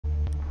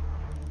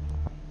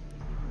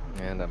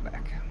And I'm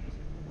back.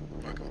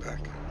 Welcome back.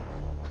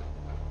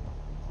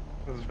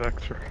 This is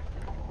Vector.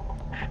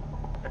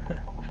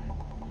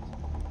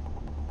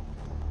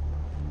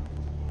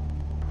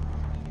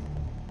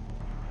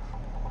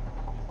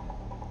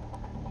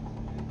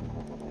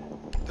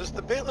 Does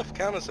the bailiff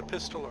count as a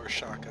pistol or a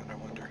shotgun, I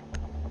wonder?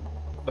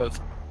 Both.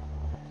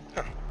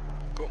 Huh.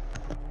 Cool.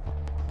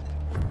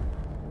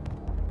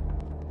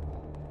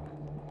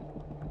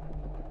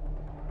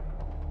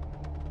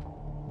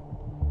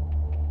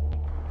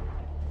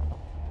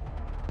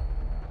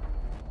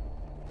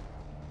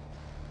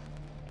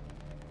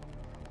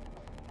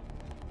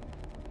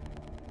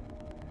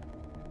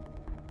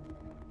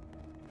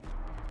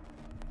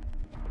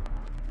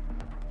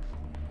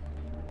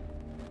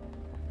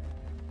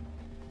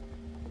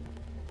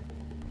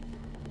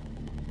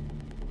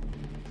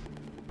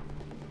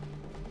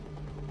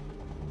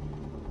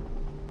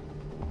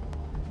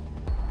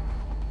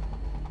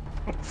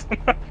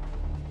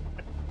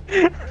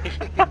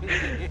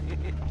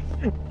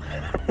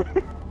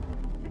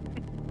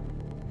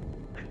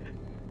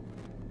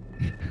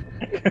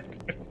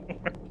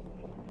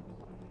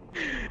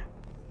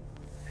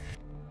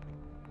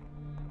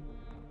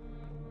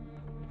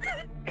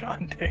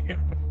 God damn.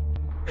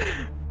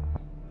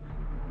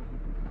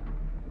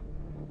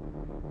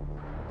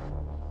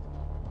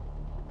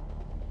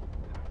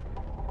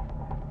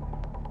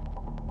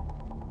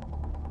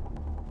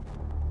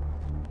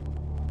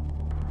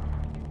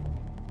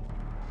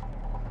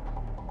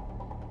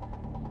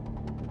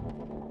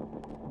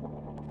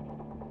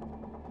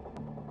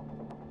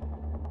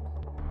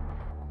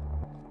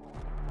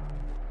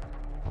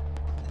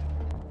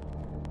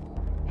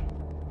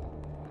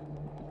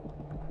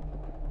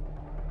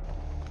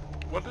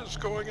 What is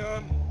going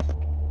on?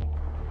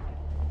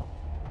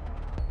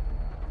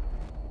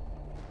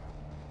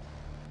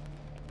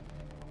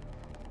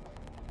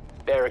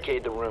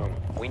 Barricade the room.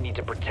 We need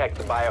to protect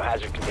the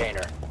biohazard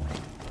container.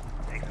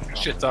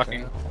 Shit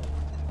talking.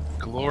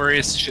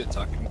 Glorious shit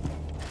talking.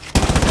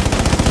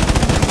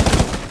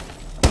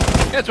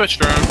 Yeah, Twitch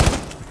drone.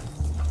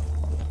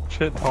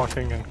 Shit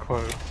talking in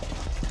quotes.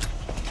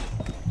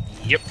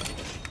 Yep.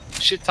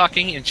 Shit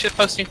talking in shit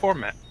posting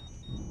format.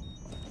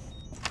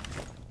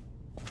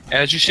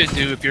 As you should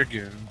do if you're a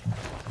goon.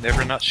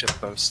 Never not shit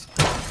post.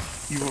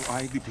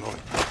 UOI deployed.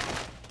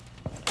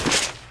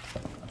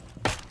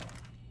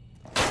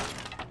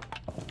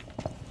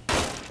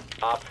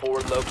 Op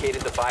 4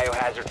 located the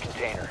biohazard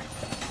container.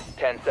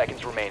 10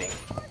 seconds remaining.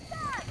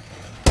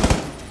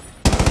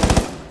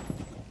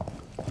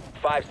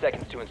 5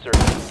 seconds to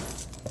insertion.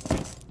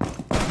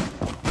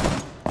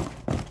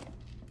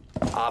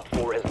 Op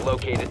 4 has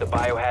located the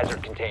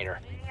biohazard container.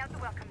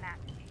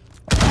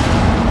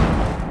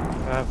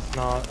 That's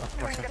not a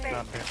fucking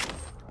goddamn.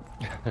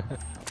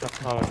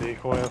 That's not a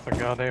decoy, that's a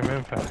goddamn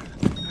impact.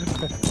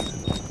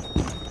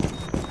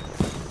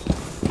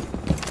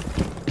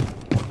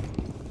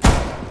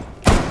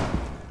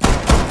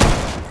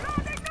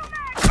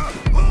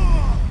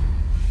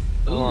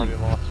 I already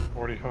lost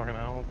 40 fucking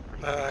health.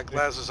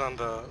 Glass is on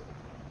the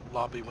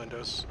lobby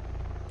windows.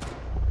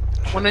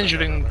 One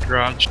injured in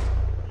garage.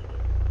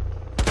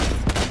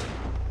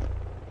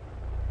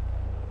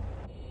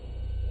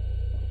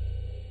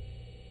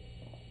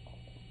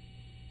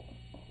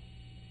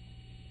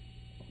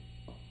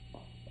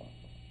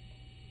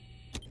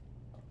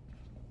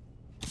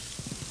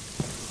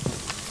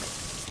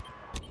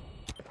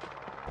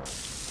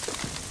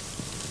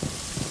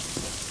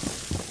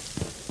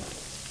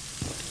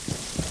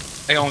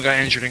 I got one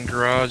guy injured in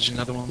garage,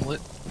 another one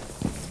lit.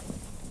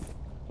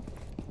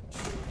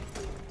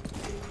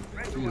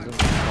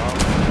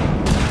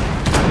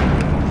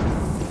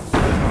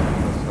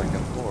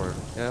 Second floor.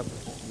 Yep,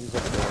 he's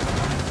up there.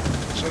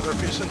 So they're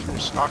piecing from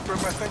stockroom,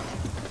 I think?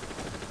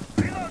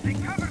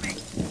 Reloading, cover me!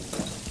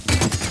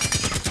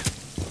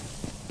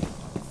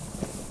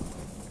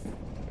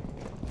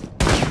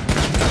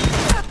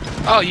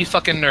 Oh, you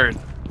fucking nerd.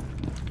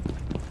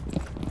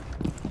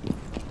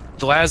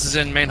 Glaz is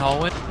in main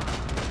hallway.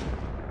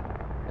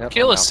 Yep,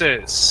 Kill I'm out.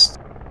 assist.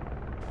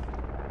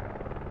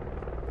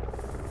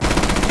 I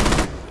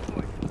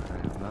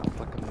am not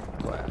fucking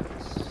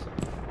glass.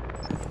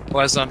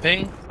 Glaz is on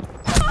ping.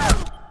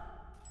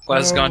 Glaz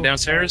has gone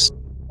downstairs.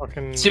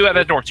 Fucking. Two at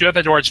that door. Two at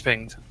that door. It's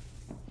pinged.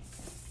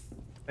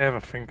 They have a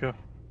finka.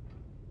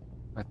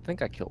 I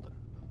think I killed it.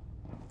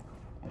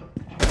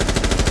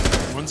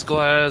 One's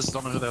Glaz.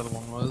 Don't know who the other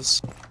one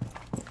was.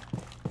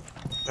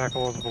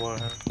 Jackal was below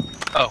him.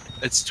 Oh,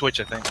 it's Twitch,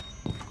 I think.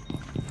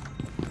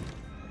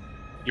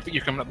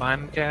 You're coming up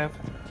behind him, Cav?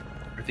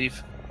 Or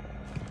Thief?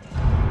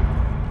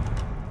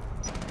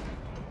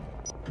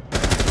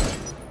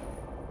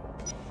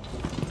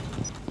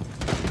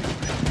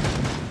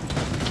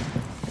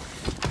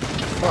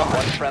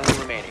 One friendly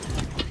remaining.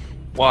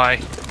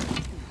 Why?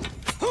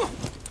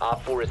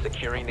 Op 4 is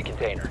securing the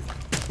container.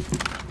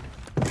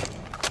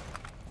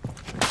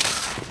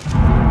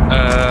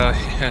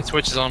 Yeah,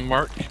 Twitch is on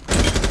mark.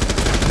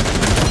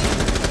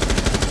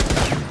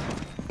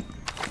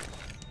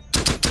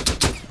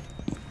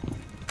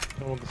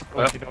 Oh, the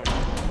Well. spiky dog.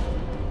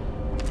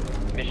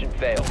 Mission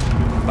failed.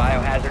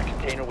 Biohazard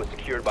container was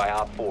secured by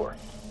Op 4.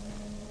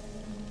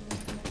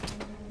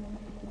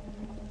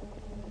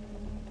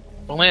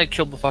 Only I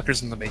killed the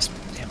fuckers in the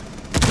basement. Damn it.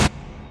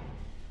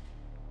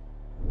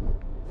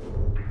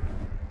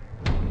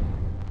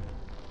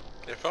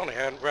 If only I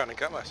hadn't run and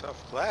got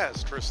myself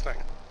glassed first thing.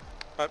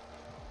 But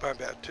my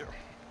bad too.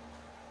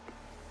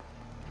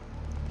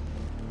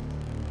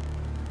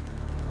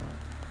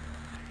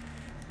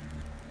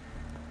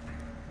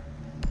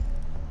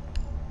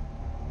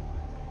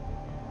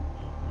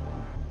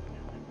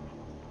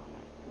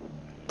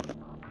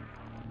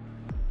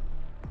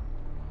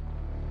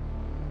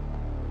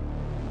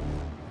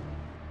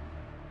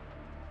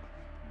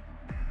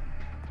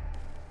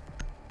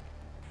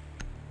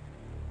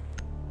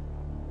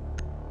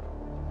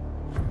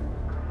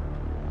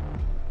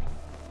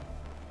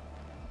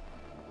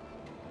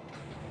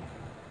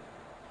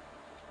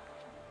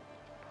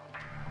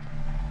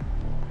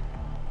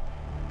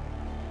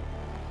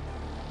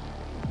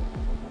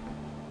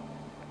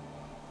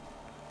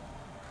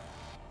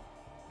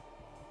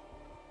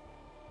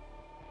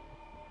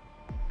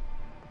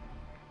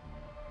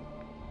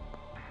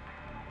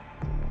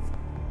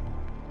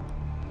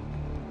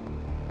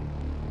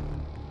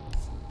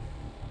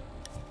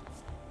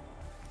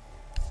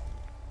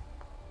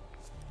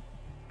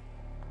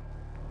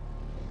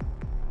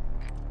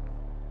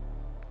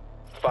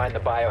 Find the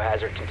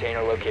biohazard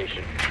container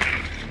location.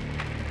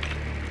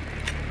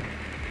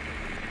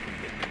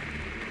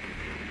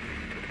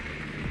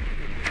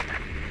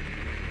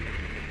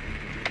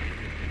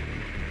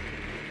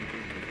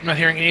 I'm not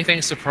hearing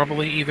anything, so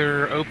probably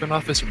either open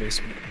office or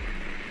basement.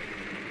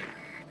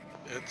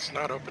 It's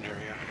not open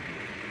area.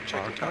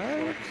 Checking top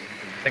floor. I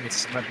think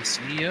it's might be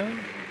CEO.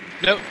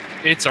 Nope,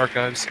 it's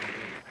archives.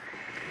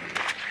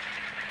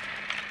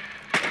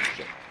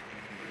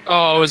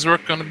 Oh, is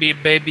Rook gonna be a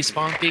baby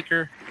spawn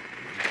peeker?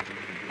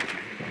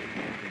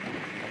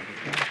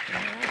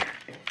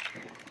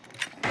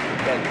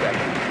 10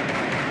 seconds.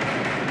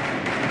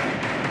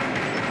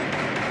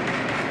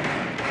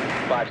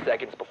 5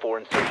 seconds before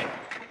insertion.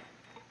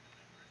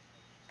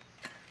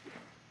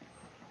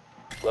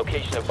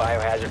 Location of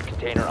biohazard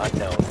container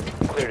unknown.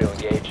 Clear to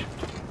engage.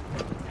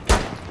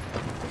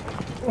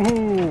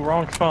 Ooh,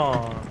 wrong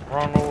spawn.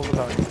 Wrong roll of the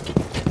dice.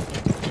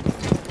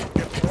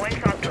 Deploying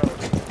shot drone.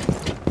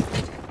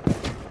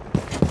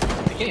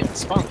 The game is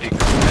spawn peeker.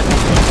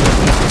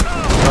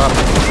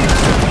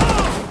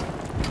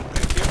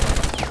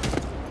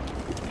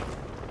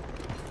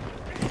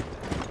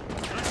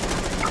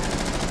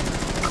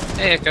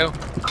 Hey, Echo.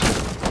 Deploying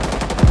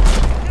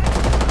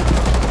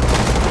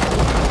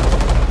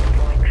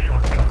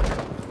shot drone.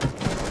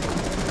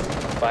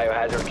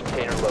 Biohazard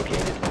container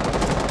located.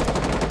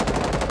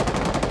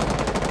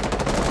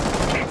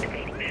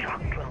 Activating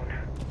shock drone.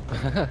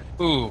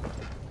 Ooh,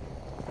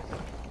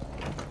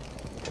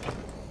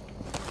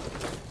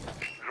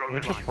 We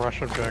just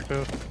rush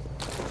objective.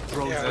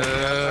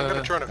 Yeah, I'm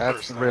gonna try it That's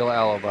first. the though. real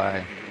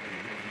alibi.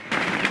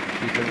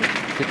 She's in the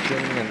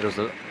kitchen and there's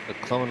a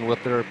clone with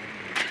her.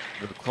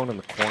 There's a clone in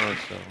the corner,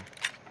 so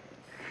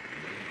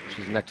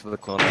she's next to the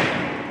clone.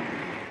 I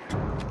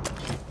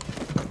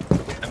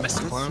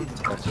missed a clone.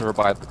 That's her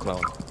by the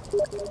clone.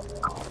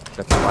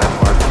 That's the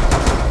live mark.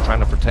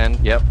 Trying to pretend.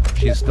 Yep,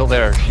 she's still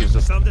there. She's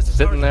just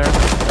sitting there.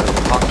 There's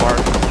a hot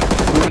mark.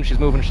 She's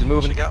moving. She's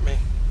moving. She got me.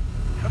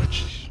 How did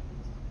she?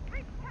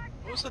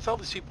 What was with all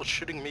these people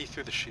shooting me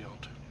through the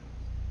shield?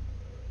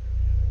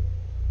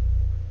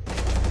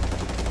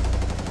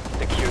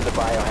 Secure the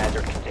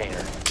biohazard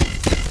container.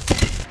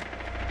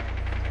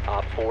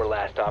 Op 4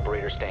 last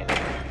operator standing.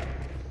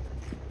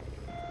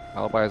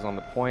 Alibi is on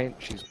the point.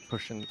 She's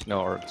pushing.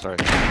 No, or sorry.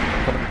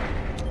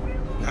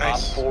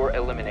 Nice. Op 4 To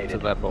eliminated.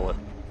 that bullet.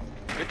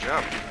 Good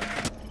job.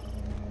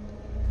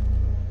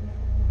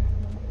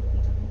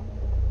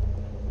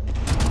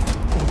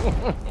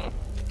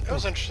 That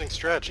was an interesting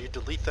strategy.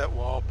 Delete that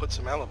wall, put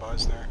some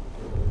alibis there.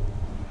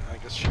 I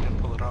guess she didn't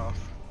pull it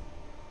off.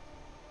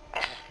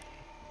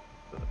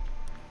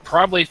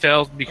 Probably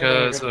failed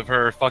because of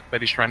her fuck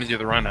buddies trying to do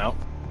the run out.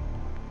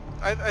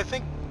 I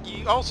think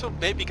you also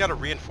maybe got to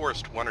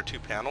reinforce 1 or 2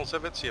 panels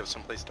of it so you have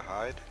some place to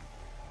hide.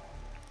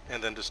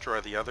 And then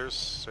destroy the others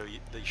so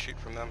they shoot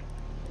from them.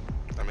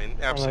 I mean,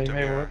 absent you of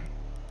may your...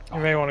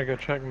 want to go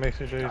check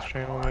Macy J's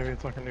channel. Maybe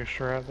it's like a new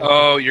strat.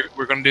 Oh,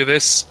 we're gonna do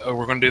this. Oh,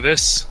 we're gonna do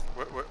this.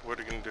 What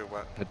are you going to do?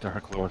 What? The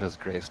Dark Lord has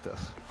graced us.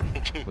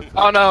 With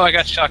Oh no, I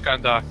got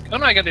shotgun doc. Oh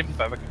no, I got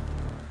MP5.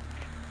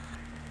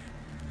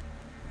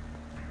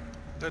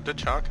 The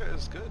Chaka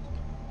is good.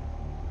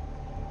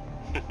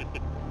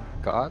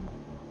 God?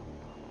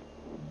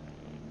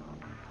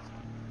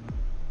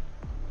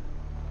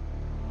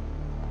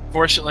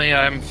 Fortunately,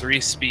 I'm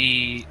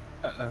 3-speed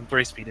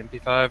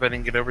MP5. I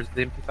didn't get over to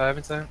the MP5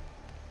 in time.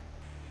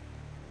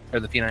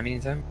 Or the P90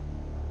 in time.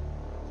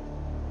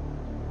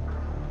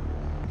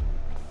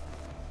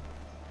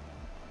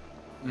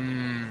 Do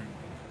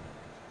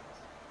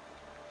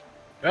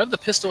I have the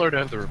pistol or do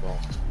I have the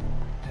revolver?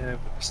 I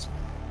have the pistol.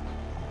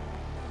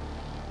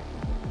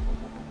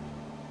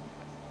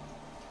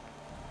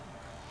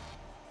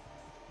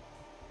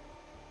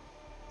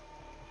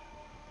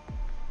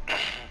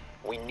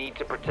 We need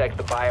to protect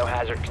the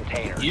biohazard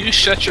container. You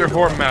shut your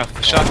whore mouth.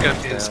 The shotgun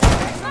is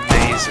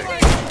amazing.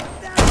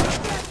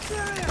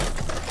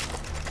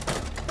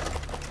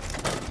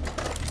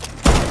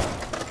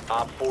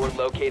 Op 4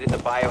 located the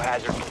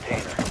biohazard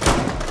container.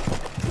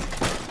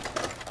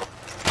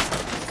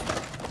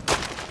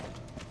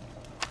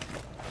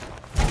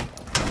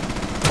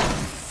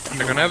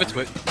 They're gonna have a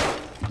twit.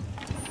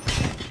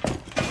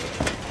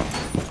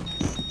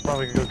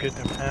 Probably go get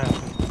them hash.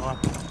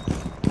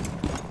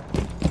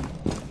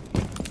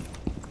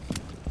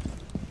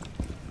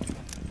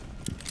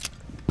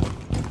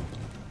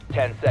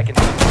 10 seconds.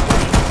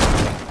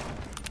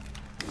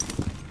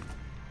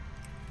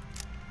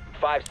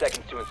 5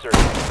 seconds to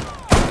insertion.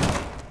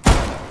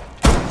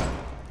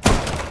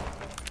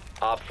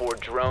 Op 4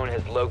 drone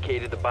has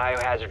located the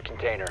biohazard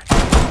container.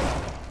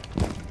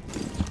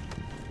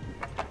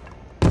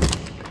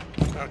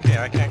 Okay,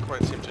 I can't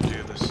quite seem to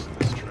do this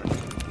trick.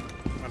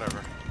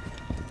 Whatever.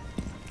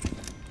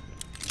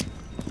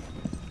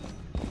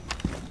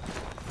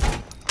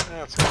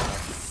 That's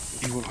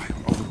enough. Evil Eye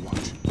on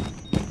Overwatch.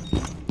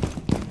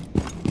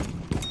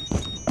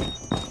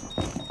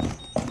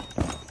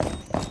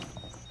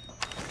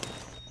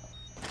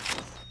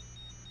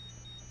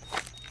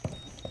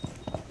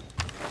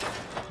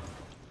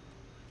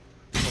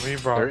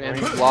 They're in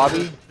the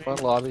lobby,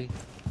 front lobby.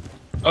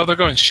 Oh, they're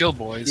going shield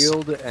boys.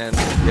 Shield and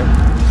yep.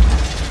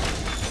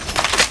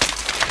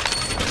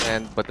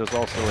 But there's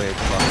also a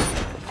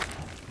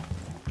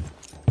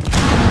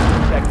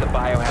Protect the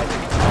biohazard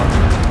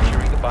container.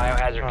 Securing the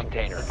biohazard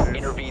container.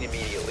 Intervene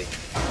immediately.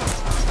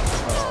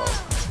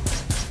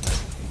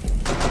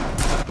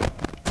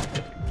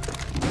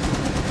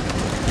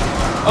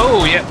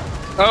 Oh, yeah.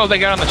 Oh, they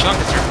got on the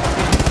chunkister.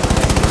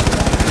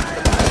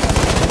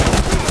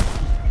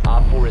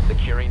 Op 4 is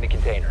securing the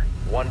container.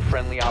 One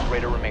friendly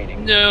operator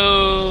remaining.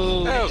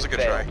 No. That was a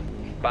good try.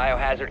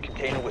 Biohazard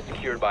container was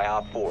secured by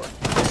Op 4. Too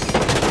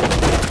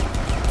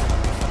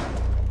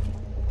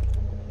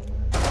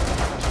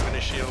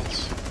many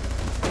shields.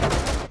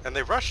 And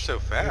they rush so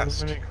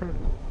fast.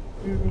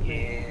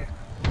 Yeah.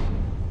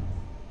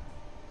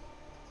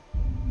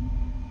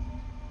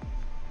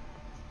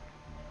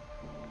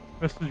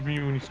 Message me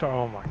when you start.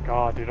 Oh my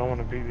god, dude, I want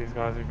to beat these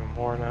guys even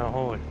more now.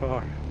 Holy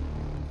fuck.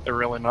 They're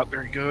really not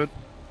very good.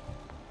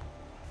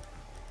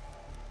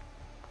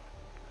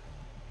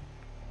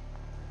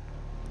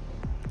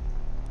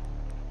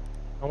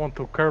 I want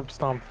to curb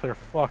stomp their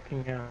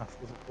fucking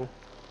asses.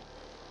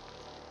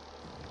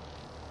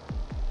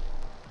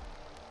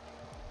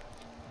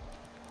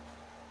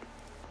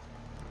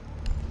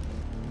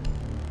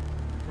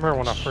 Remember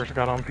when I first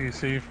got on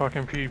PC,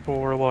 fucking people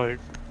were like,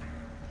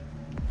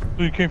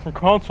 "So you came from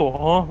console,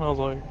 huh?" And I was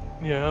like,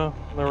 "Yeah."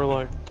 And they were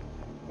like,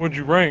 "What'd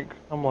you rank?"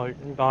 I'm like,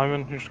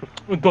 "Diamond." He just goes,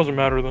 "It doesn't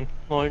matter then."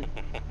 Like,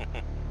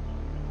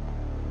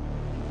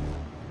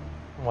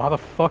 why the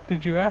fuck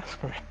did you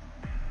ask me?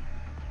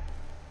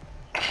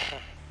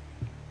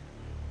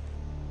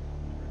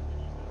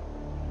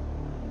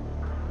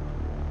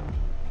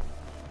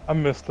 I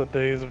miss the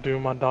days of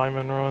doing my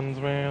diamond runs,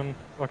 man.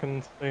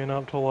 Fucking staying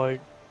up from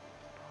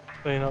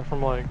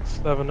like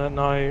 7 at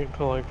night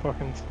to like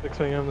fucking 6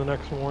 a.m. the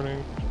next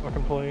morning,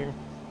 fucking playing.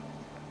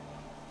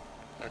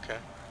 Okay.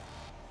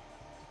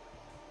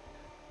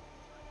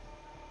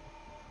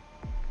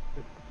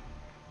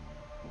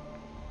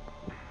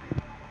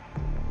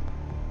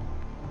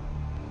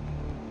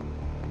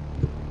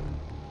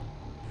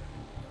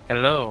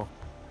 Hello.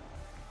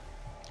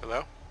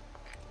 Hello?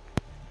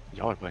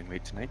 Y'all are playing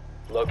late tonight?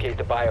 Locate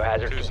the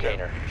biohazard Who's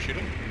container. that? Shoot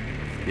him?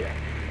 Yeah.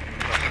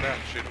 After that,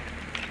 shoot him.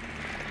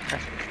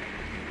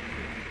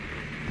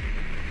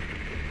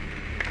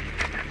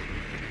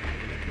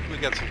 We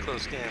got some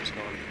close games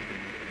going.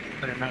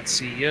 They're not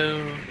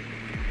CEO.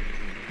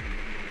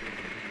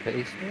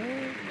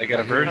 basement. They got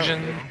a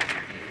version.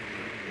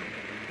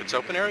 It's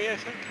open area, I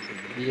think?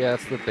 Yeah,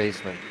 it's the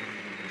basement.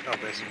 Oh,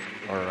 basement.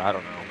 Or I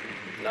don't know.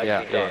 Nicely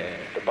Yeah, done. yeah.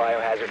 The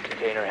biohazard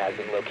container has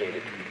been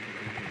located.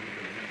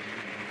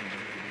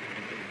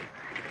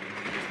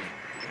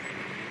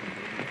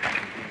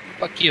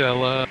 Fuck you,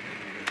 Ella.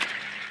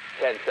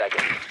 10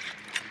 seconds.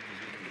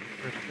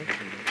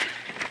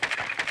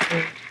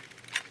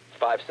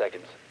 5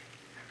 seconds.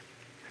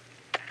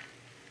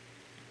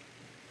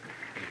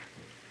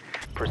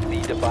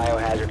 Proceed to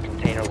biohazard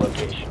container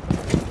location.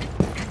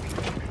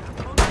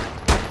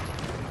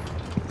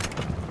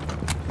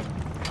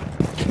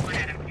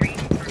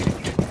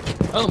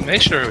 Oh,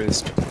 Maestro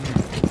is.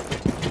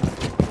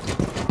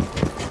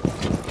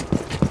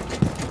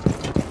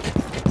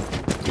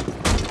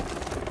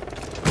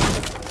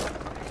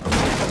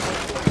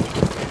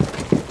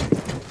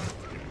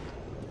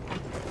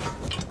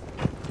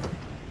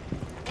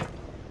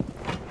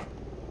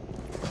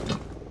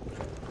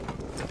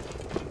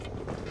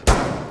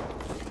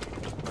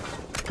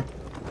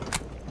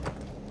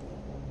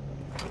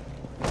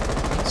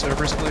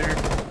 Server's cleared.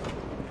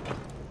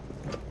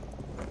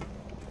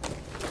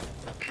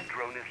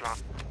 Drone is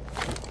locked.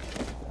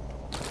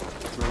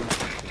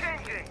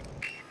 Changing.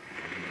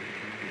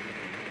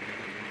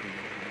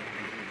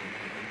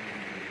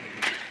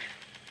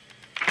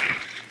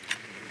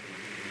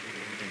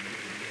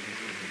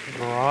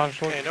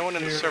 Okay, no one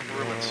in the server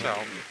room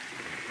itself.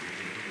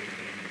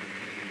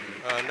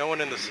 No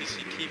one in the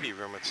CCTV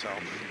room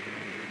itself.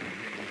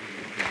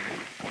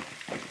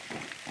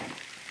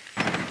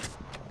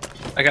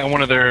 I got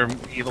one of their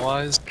evil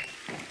eyes.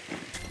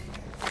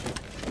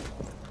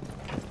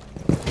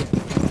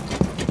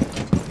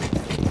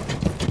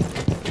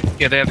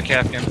 Yeah, they have the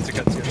cap gun. They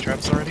got two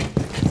traps already.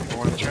 Or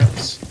one of the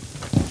traps.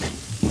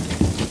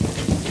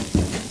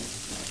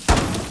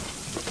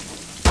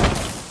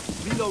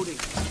 Reloading.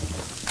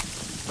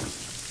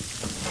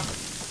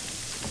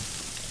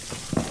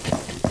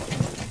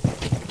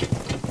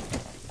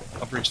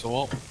 I'll breach the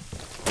wall.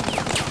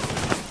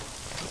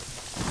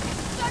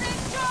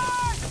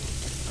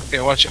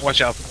 Okay,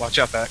 watch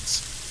out,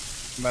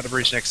 Bax. I'm about to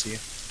breach next to you.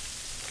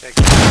 Okay.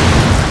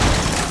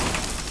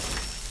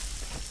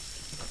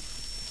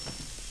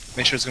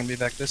 Make sure it's gonna be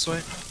back this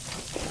way.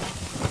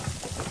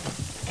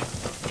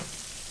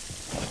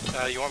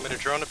 You want me to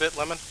drone a bit,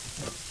 Lemon?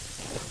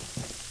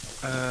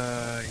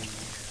 Yeah.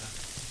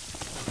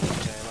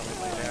 Okay, let me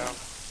lay down.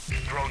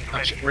 Drone Oh,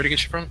 ready. shit, where'd he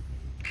get you from?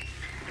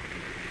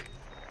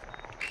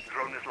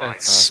 Drone is live.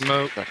 That's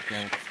smoke.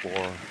 Second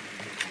floor.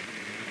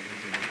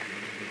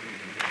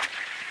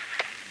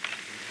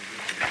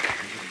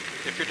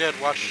 If you're dead,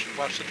 watch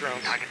the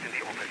drones. Targets in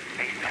the open.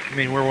 ASAP. I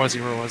mean, where was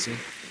he? Where was he?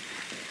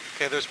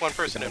 Okay, there's one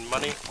person in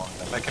money.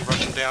 I can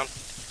rush him down.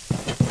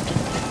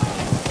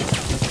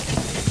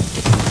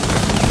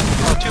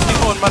 Oh, two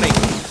people in money.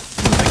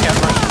 I can't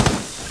rush.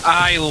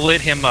 I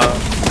lit him up.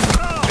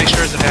 Make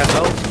sure it has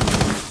health.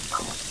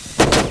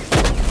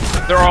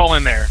 They're all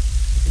in there.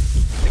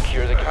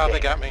 Secure the Oh, they container.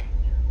 got me.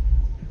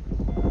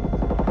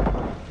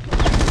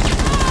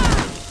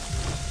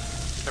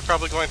 They're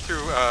probably going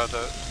through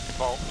the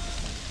vault.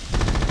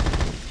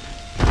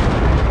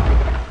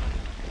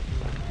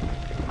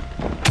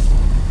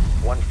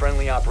 One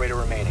friendly operator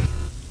remaining.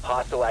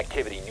 Hostile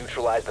activity.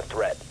 Neutralize the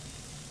threat.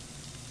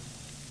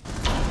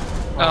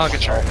 Oh,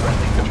 good try. All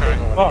friendlies have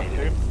been Fuck,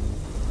 eliminated.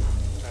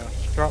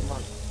 dude.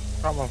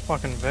 Drop my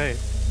fucking vape.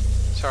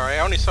 Sorry, I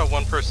only saw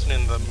one person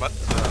in the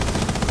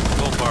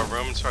gold bar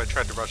room, so I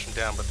tried to rush him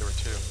down, but there were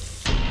two.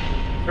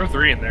 There were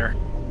three in there.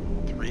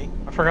 Three?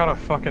 I forgot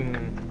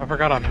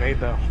I made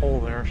that hole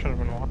there. Should have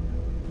been one.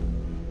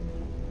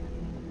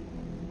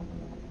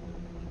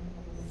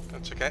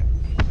 That's okay.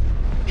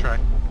 Try.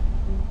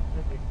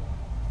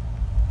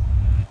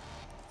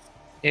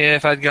 Yeah,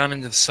 if I'd gone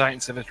into the site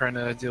instead of trying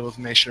to deal with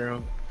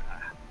Maestro.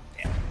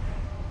 Damn.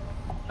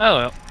 Oh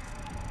well.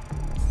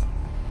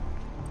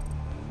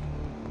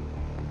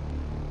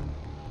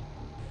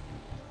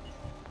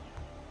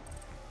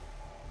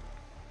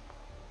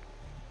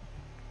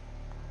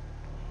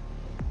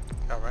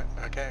 Alright,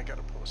 okay, I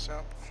gotta pull this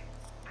out.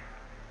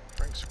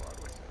 Bring squad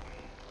with me.